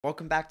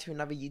Welcome back to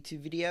another YouTube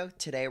video.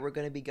 Today we're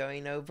going to be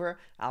going over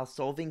our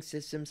solving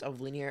systems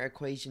of linear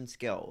equation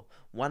skill,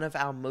 one of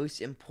our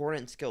most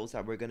important skills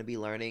that we're going to be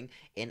learning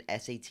in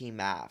SAT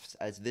Maths,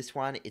 as this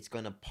one is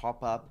going to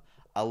pop up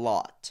a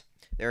lot.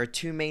 There are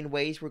two main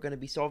ways we're going to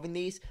be solving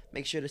these.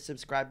 Make sure to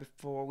subscribe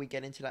before we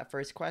get into that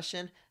first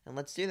question, and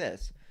let's do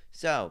this.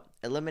 So,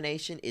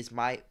 elimination is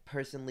my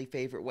personally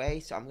favorite way,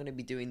 so I'm going to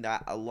be doing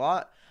that a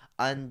lot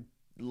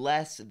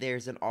unless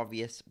there's an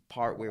obvious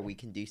part where we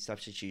can do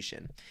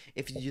substitution.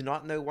 If you do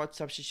not know what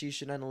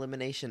substitution and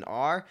elimination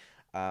are,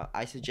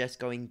 I suggest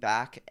going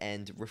back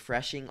and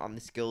refreshing on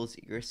the skills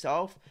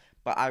yourself,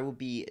 but I will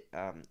be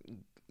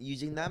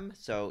using them,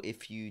 so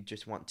if you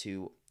just want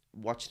to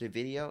watch the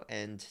video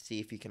and see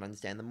if you can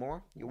understand them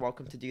more, you're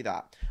welcome to do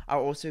that. I'll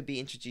also be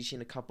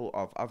introducing a couple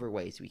of other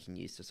ways we can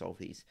use to solve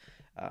these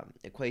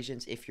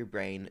equations if your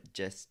brain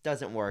just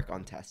doesn't work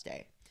on test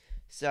day.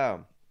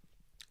 So,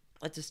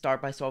 let's just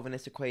start by solving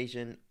this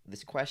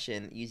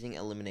question using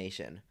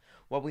elimination.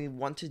 What we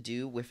want to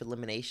do with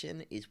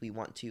elimination is we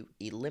want to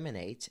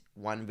eliminate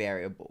one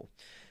variable.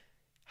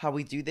 How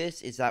we do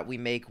this is that we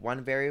make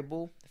one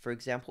variable, for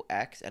example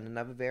x, and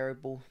another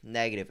variable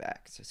negative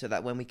x, so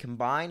that when we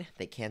combine,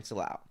 they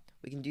cancel out.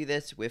 We can do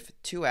this with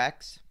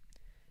 2x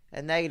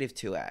and negative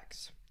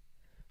 2x.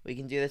 We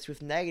can do this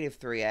with negative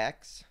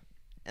 3x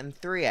and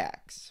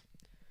 3x.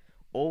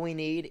 All we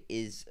need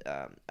is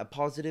a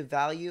positive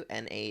value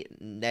and a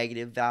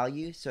negative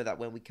value so that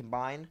when we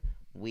combine,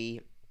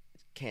 we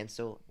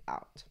cancel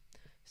out.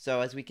 So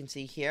as we can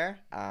see here,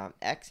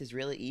 x is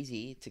really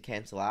easy to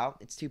cancel out.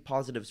 It's two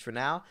positives for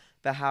now,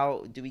 but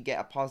how do we get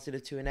a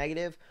positive to a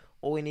negative?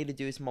 All we need to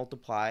do is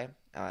multiply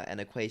an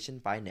equation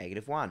by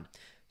 -1.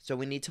 So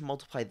we need to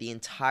multiply the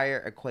entire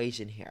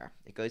equation here.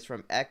 It goes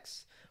from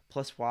x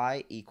plus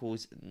y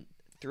equals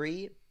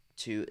 3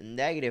 to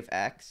negative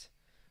x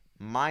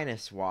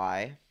minus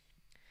y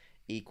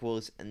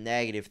equals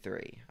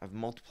 -3. I've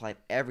multiplied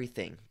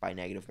everything by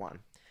 -1.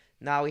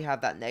 Now we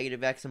have that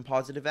negative x and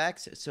positive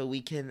x, so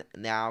we can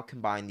now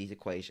combine these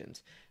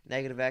equations.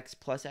 Negative x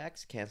plus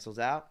x cancels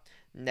out.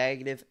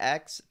 Negative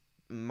x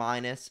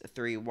minus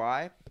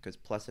 3y, because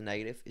plus and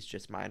negative is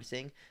just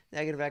minusing.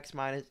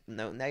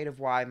 Negative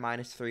y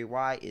minus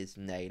 3y is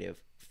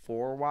negative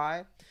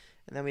 4y.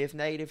 And then we have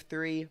negative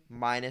 3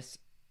 minus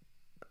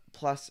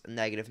plus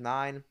negative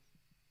 9.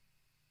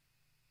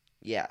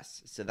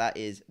 Yes, so that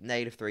is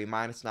negative 3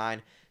 minus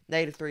 9.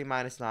 Negative 3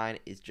 minus 9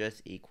 is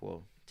just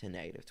equal to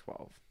negative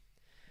 12.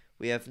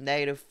 We have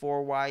negative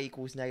 4y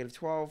equals negative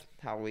 12.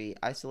 How we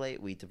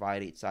isolate? We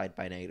divide each side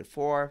by negative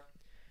 4.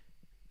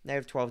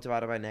 Negative 12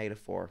 divided by negative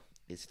 4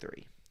 is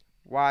 3.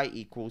 Y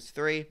equals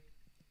 3.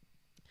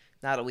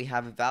 Now that we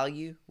have a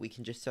value, we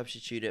can just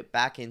substitute it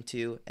back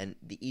into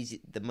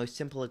the most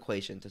simple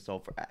equation to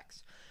solve for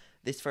x.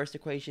 This first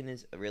equation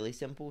is really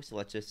simple, so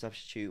let's just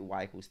substitute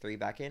y equals 3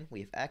 back in. We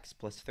have x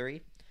plus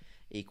 3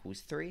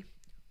 equals 3.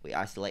 We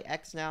isolate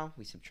x now.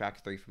 We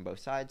subtract 3 from both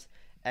sides.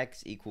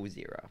 X equals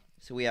 0.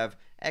 So we have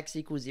x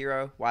equals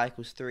 0, y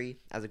equals 3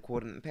 as a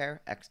coordinate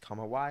pair, x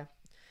comma y.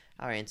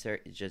 Our answer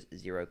is just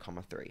 0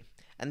 comma 3.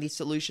 And these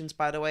solutions,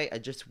 by the way, are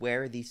just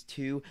where these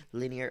two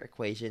linear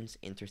equations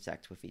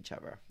intersect with each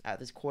other at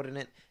this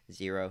coordinate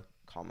 0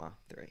 comma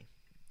 3.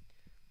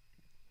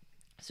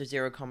 So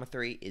 0 comma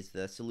 3 is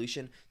the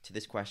solution to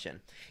this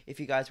question. If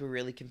you guys were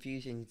really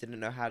confused and you didn't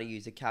know how to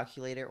use a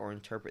calculator or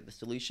interpret the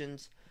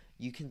solutions,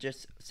 you can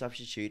just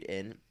substitute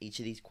in each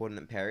of these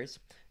coordinate pairs,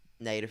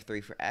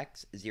 -3 for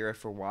x, 0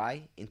 for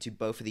y, into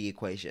both of the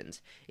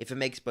equations. If it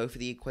makes both of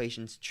the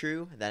equations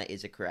true, then it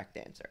is a correct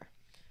answer.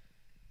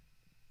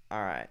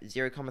 Alright,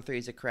 0 comma 3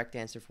 is a correct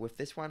answer with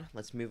this one.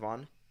 Let's move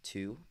on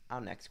to our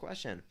next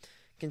question.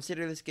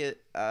 Consider this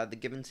the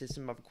given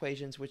system of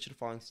equations, which of the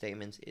following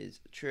statements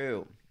is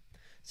true?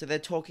 So they're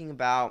talking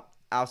about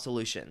our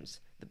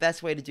solutions. The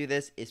best way to do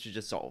this is to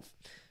just solve.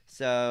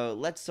 So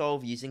let's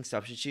solve using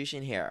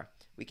substitution here.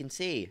 We can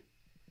see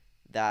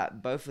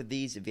that both of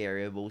these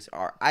variables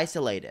are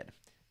isolated.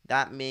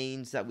 That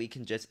means that we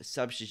can just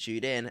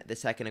substitute in the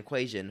second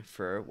equation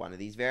for one of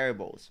these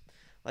variables.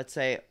 Let's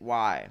say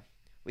y.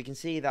 We can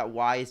see that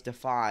y is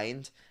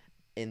defined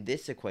in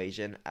this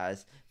equation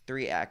as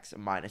 3x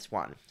minus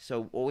 1.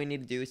 So all we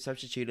need to do is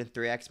substitute in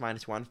 3x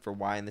minus 1 for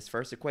y in this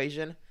first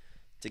equation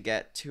to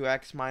get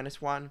 2x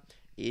minus 1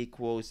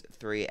 equals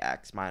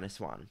 3x minus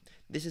 1.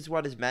 This is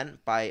what is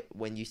meant by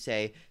when you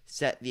say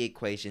set the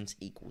equations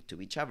equal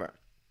to each other.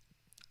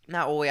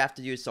 Now all we have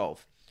to do is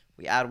solve.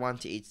 We add 1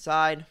 to each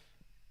side,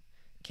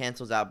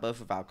 cancels out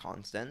both of our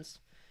constants,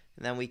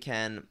 and then we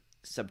can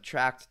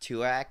subtract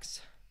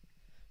 2x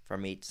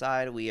from each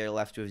side. We are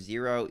left with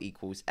 0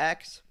 equals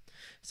x.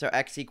 So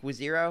x equals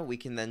 0, we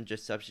can then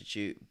just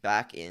substitute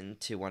back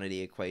into one of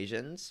the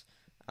equations.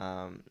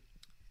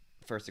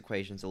 First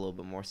equation is a little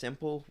bit more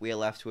simple. We are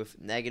left with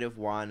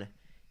 -1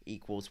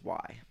 equals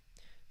y.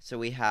 So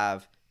we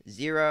have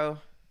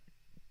 0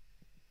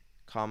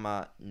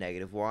 comma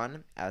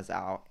 -1 as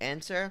our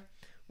answer,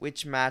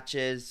 which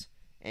matches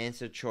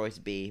answer choice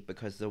B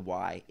because the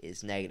y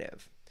is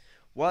negative.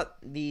 What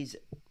these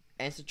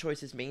answer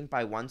choices mean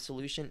by one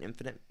solution,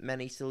 infinite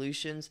many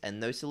solutions, and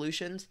no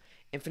solutions?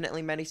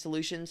 Infinitely many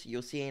solutions,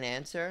 you'll see an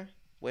answer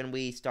when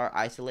we start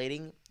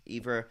isolating,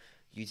 either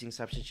using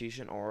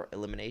substitution or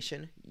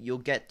elimination. You'll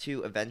get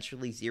to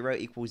eventually 0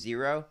 equals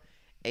 0,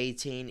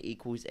 18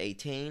 equals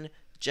 18,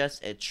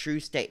 just a true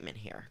statement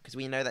here, because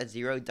we know that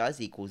 0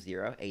 does equal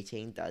 0,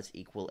 18 does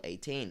equal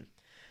 18.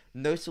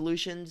 No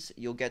solutions,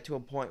 you'll get to a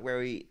point where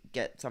we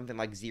get something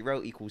like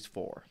 0 equals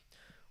 4,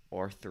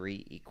 or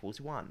 3 equals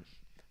 1.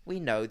 We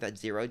know that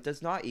 0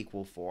 does not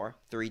equal 4,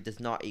 3 does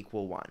not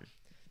equal 1.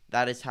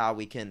 That is how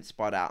we can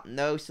spot out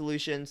no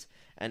solutions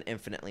and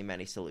infinitely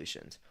many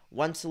solutions.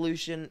 One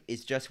solution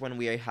is just when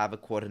we have a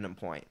coordinate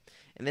point.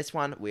 In this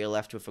one, we are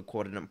left with a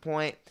coordinate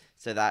point,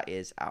 so that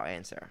is our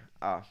answer.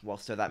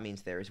 So that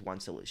means there is one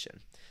solution.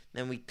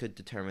 Then we could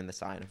determine the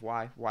sign of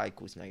y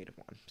equals -1,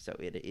 so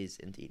it is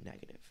indeed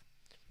negative.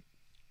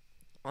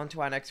 On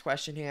to our next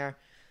question here.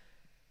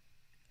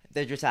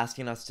 They're just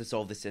asking us to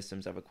solve the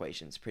systems of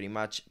equations, pretty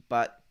much,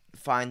 but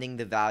finding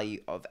the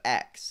value of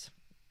x.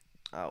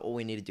 All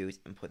we need to do is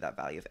input that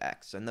value of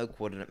x, so no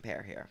coordinate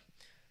pair here.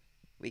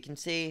 We can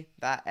see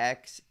that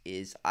x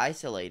is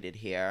isolated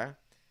here,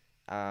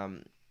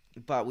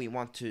 but we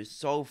want to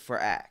solve for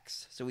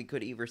x. So we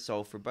could either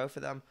solve for both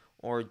of them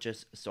or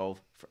just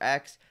solve for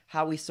x.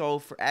 How we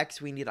solve for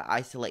x, we need to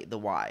isolate the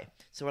y.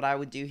 So what I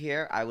would do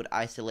here, I would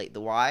isolate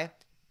the y.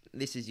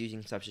 This is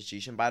using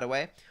substitution, by the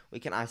way. We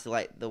can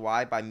isolate the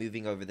y by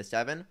moving over the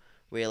 7.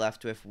 We're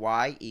left with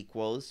y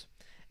equals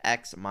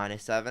x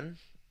minus 7.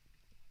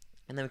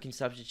 And then we can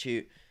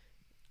substitute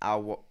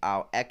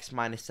our x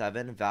minus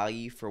 7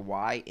 value for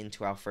y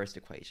into our first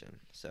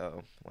equation.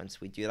 So once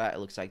we do that, it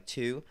looks like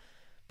 2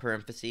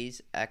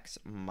 parentheses x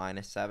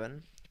minus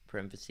 7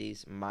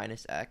 parentheses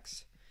minus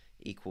x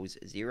equals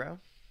 0.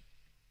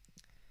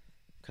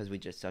 Because we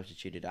just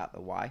substituted out the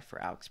y for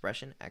our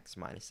expression, x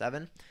minus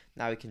 7.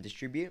 Now we can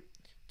distribute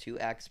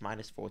 2x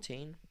minus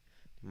 14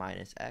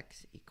 minus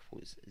x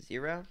equals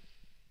 0.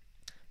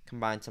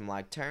 Combine some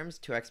like terms.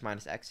 2x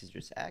minus x is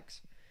just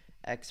x.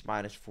 X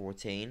minus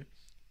 14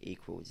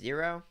 equals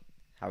 0.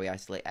 How we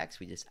isolate x,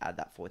 we just add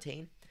that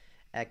 14.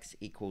 X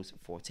equals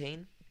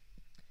 14.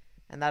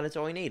 And that is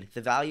all we need.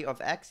 The value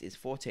of x is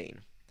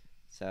 14.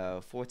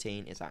 So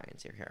 14 is our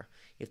answer here.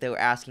 If they were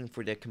asking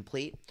for the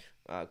complete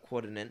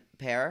coordinate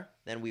pair,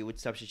 then we would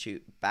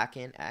substitute back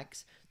in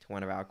x to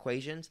one of our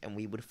equations, and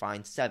we would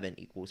find 7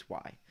 equals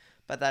y.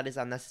 But that is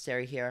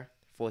unnecessary here.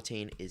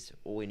 14 is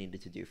all we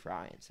needed to do for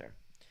our answer.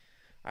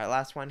 Alright,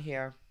 last one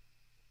here.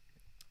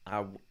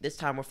 This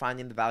time we're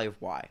finding the value of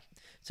y.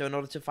 So in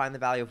order to find the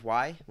value of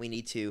y, we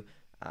need to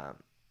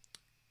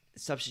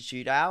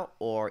substitute out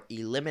or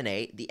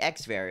eliminate the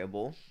x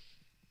variable.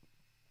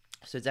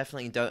 So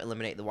definitely don't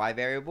eliminate the y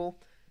variable.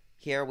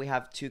 Here we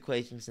have two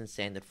equations in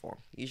standard form.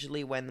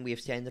 Usually when we have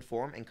standard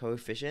form and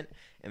coefficient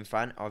in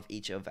front of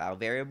each of our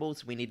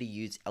variables, we need to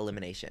use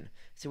elimination.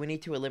 So we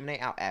need to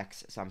eliminate our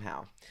x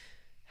somehow.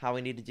 How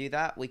we need to do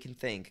that, we can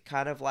think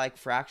kind of like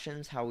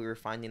fractions, how we were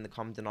finding the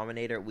common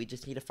denominator. We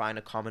just need to find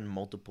a common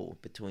multiple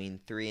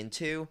between 3 and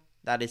 2.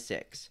 That is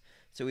 6.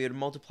 So we would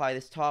multiply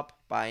this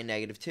top by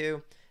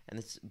 -2 and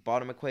this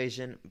bottom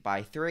equation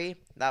by 3.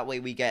 That way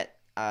we get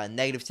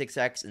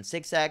 -6x and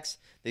 6x,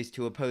 these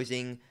two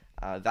opposing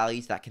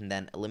values that can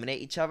then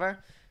eliminate each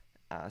other.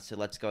 So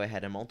let's go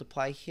ahead and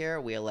multiply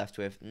here. We are left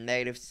with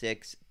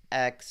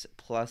 -6x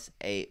plus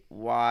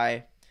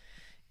 8y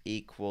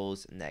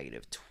equals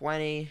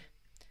 -20.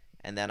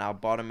 And then our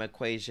bottom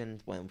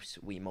equation, when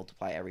we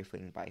multiply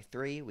everything by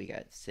 3, we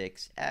get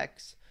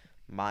 6x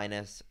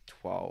minus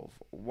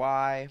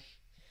 12y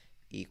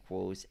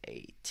equals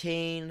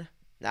 18.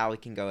 Now we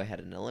can go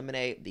ahead and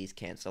eliminate. These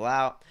cancel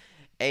out.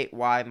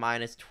 8y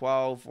minus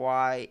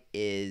 12y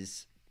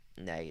is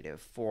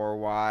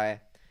 -4y.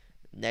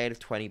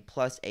 -20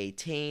 plus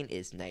 18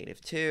 is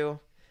 -2.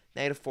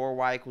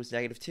 -4y equals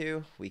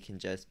 -2. We can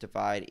just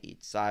divide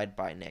each side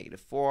by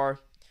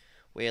 -4.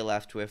 We are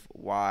left with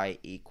y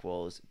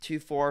equals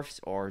 2/4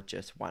 or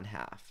just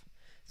 1/2.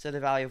 So the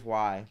value of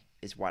y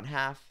is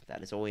 1/2.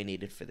 That is all we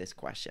needed for this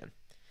question.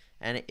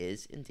 And it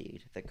is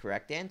indeed the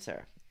correct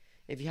answer.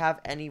 If you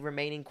have any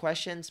remaining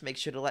questions, make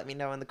sure to let me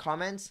know in the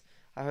comments.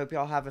 I hope you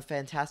all have a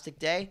fantastic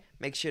day.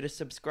 Make sure to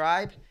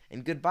subscribe,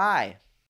 and goodbye.